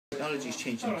technology has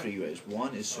changed in three ways.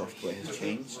 One is software has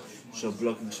changed. So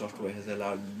blogging software has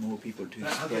allowed more people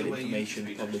to spread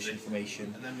information, publish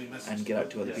information, and get out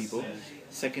to other people.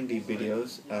 Secondly,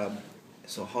 videos.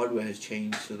 So hardware has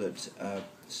changed so that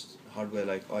hardware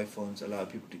like iPhones allow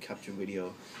people to capture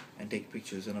video and take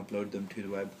pictures and upload them to the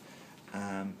web,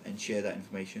 and share that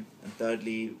information. And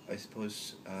thirdly, I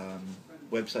suppose,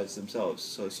 websites themselves.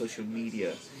 So social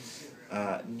media,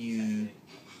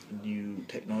 new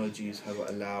technologies have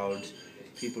allowed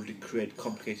people to create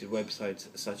complicated websites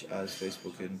such as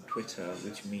Facebook and Twitter,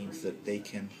 which means that they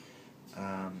can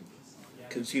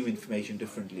consume information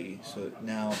differently. So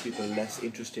now people are less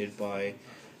interested by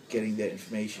getting their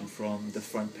information from the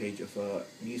front page of a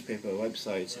newspaper or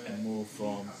website, and more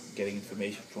from getting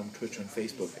information from Twitter and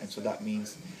Facebook. And so that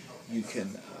means you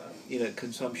can,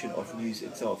 consumption of news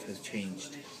itself has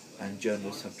changed, and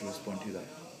journalists have to respond to that.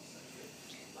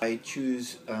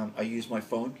 I use my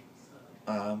phone,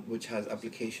 which has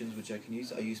applications which I can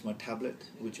use. I use my tablet,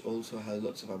 which also has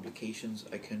lots of applications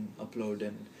I can upload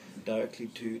and directly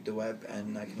to the web,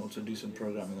 and I can also do some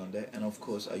programming on there. And of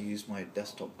course, I use my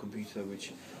desktop computer,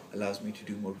 which allows me to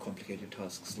do more complicated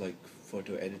tasks like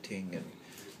photo editing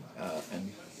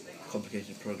and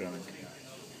complicated programming.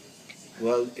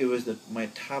 Well, it was my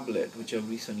tablet which I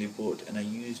recently bought, and I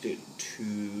used it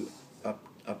to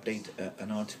update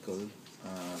an article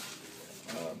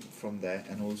from there,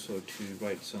 and also to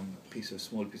write some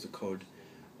small piece of code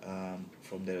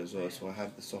from there as well. So I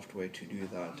have the software to do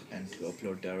that and to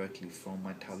upload directly from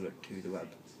my tablet to the web.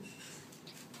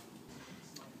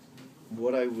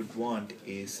 What I would want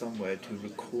is somewhere to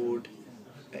record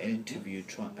an interview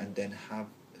and then have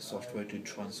software to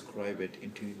transcribe it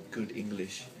into good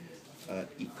English,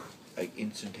 like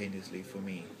instantaneously for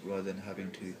me, rather than having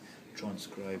to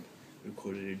transcribe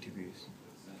recorded interviews.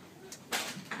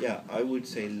 Yeah, I would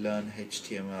say learn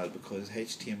HTML, because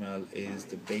HTML is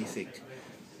the basic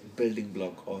building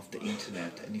block of the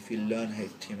internet, and if you learn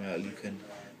HTML, you can,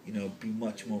 be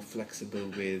much more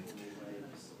flexible with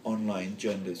online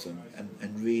journalism,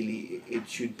 and really it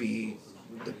should be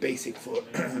the basic for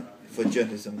for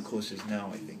journalism courses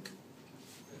now, I think.